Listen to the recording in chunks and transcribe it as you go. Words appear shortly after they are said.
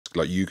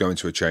like you go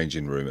into a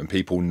changing room and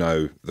people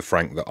know the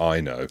Frank that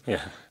I know.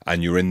 Yeah.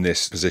 And you're in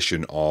this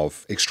position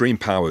of extreme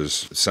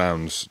powers.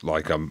 Sounds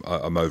like I'm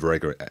over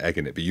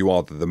egging it, but you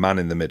are the man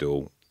in the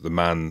middle, the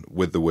man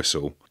with the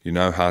whistle. You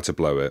know how to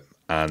blow it,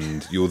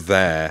 and you're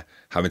there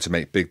having to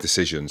make big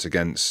decisions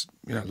against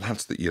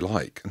lads that you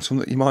like and some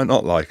that you might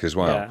not like as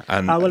well. Yeah.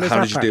 And Well,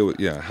 how did you deal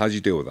with how did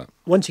you deal with that?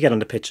 Once you get on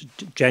the pitch,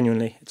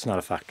 genuinely, it's not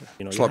a factor.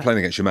 It's like playing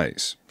against your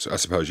mates. So I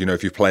suppose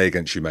if you play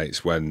against your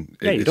mates when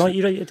you don't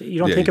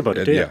think about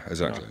it, do you? Yeah,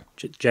 exactly.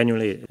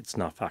 Genuinely, it's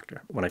not a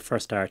factor. When I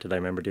first started, I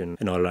remember doing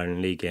an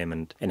All-Ireland League game,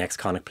 and an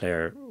ex-Connacht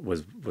player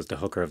was the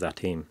hooker of that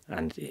team.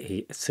 And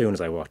he, as soon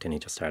as I walked in, he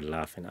just started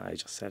laughing. I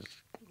just said,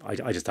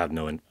 I just have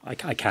I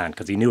can't,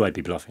 because he knew I'd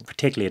be bluffing,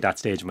 particularly at that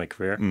stage of my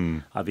career.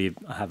 I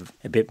have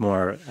a bit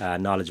more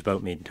knowledge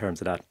about me in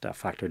terms of that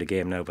factor of the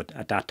game now, but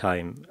at that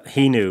time,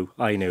 he knew,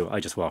 I knew, I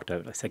just walked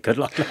out. I said, good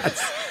luck, lads,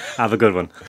 have a good one.